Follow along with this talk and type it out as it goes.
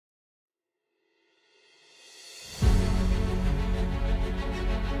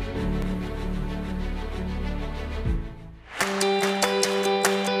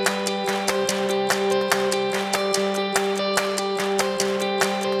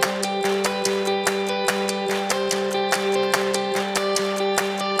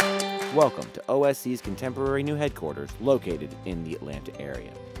Welcome to OSC's contemporary new headquarters located in the Atlanta area.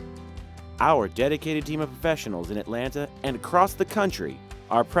 Our dedicated team of professionals in Atlanta and across the country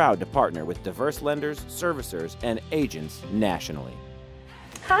are proud to partner with diverse lenders, servicers, and agents nationally.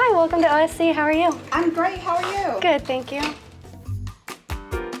 Hi, welcome to OSC. How are you? I'm great. How are you? Good, thank you.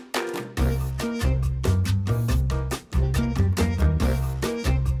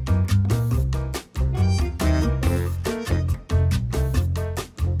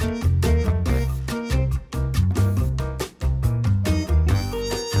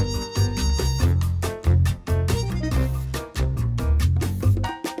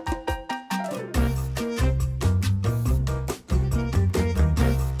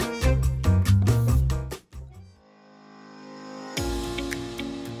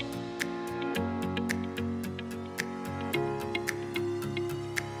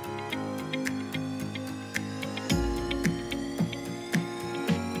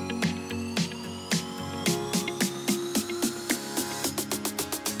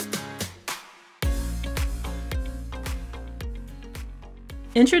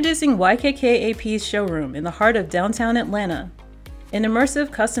 Introducing YKK-AP's showroom in the heart of downtown Atlanta, an immersive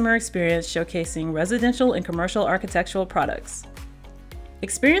customer experience showcasing residential and commercial architectural products.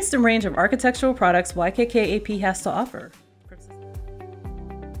 Experience the range of architectural products YKK-AP has to offer.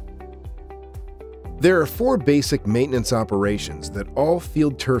 There are 4 basic maintenance operations that all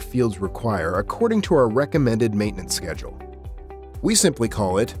field turf fields require according to our recommended maintenance schedule. We simply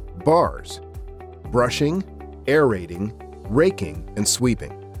call it BARS: brushing, aerating, raking, and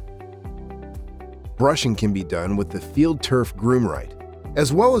sweeping. Brushing can be done with the Field Turf Groom Right,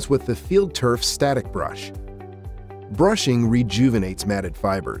 as well as with the Field Turf Static Brush. Brushing rejuvenates matted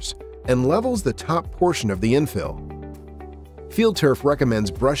fibers and levels the top portion of the infill. Field Turf recommends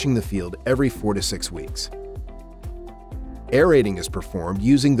brushing the field every 4 to 6 weeks. Aerating is performed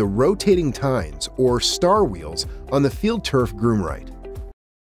using the rotating tines or star wheels on the Field Turf Groom Right.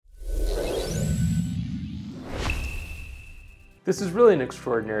 This is really an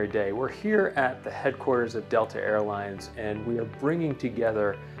extraordinary day. We're here at the headquarters of Delta Airlines, and we are bringing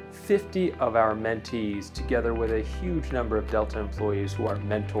together 50 of our mentees together with a huge number of Delta employees who are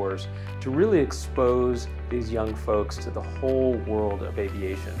mentors to really expose these young folks to the whole world of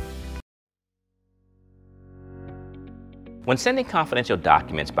aviation. When sending confidential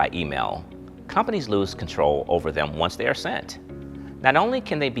documents by email, companies lose control over them once they are sent. Not only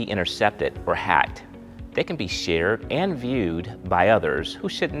can they be intercepted or hacked, they can be shared and viewed by others who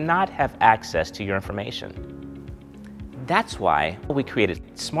should not have access to your information. That's why we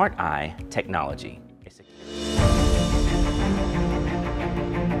created Smart Eye technology.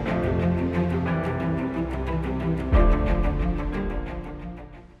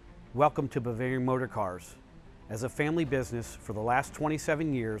 Welcome to Bavarian Motor Cars. As a family business for the last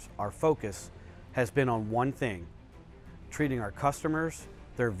 27 years, our focus has been on one thing: treating our customers,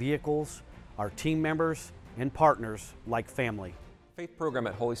 their vehicles, our team members and partners like family. The faith program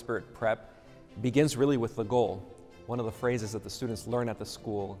at Holy Spirit Prep begins really with the goal. One of the phrases that the students learn at the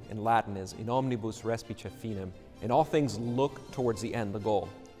school in Latin is in omnibus respice finem. In all things look towards the end, the goal.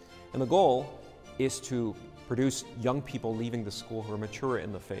 And the goal is to produce young people leaving the school who are mature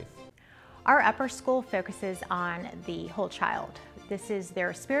in the faith. Our upper school focuses on the whole child. This is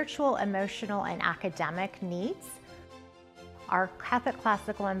their spiritual, emotional, and academic needs. Our Catholic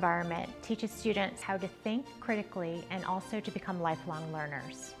classical environment teaches students how to think critically and also to become lifelong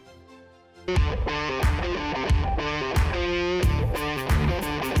learners.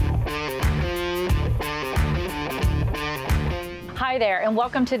 Hi there, and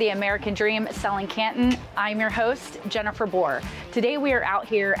welcome to the American Dream Selling Canton. I'm your host, Jennifer Bohr. Today we are out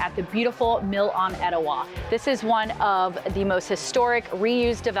here at the beautiful Mill on Etowah. This is one of the most historic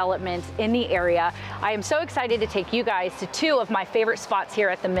reused developments in the area. I am so excited to take you guys to 2 of my favorite spots here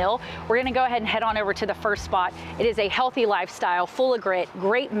at the mill. We're gonna go ahead and head on over to the first spot. It is a healthy lifestyle, full of grit,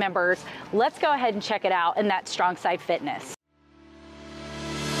 great members. Let's go ahead and check it out, and that's Strong Side Fitness.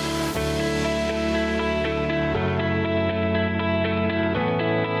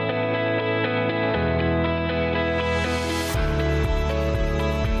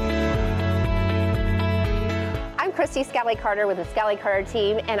 Christy Scally Carter with the Scally Carter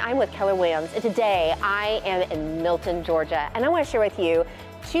team, and I'm with Keller Williams. And today I am in Milton, Georgia, and I want to share with you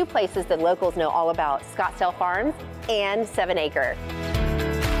 2 places that locals know all about: Scottsdale Farms and 7 Acre.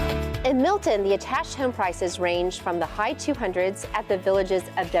 In Milton, the attached home prices range from the high 200s at the villages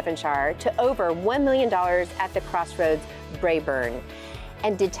of Devonshire to over $1 million at the Crossroads Brayburn.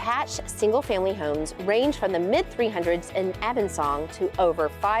 And detached single-family homes range from the mid-300s in Abensong to over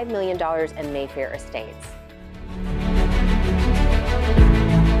 $5 million in Mayfair Estates.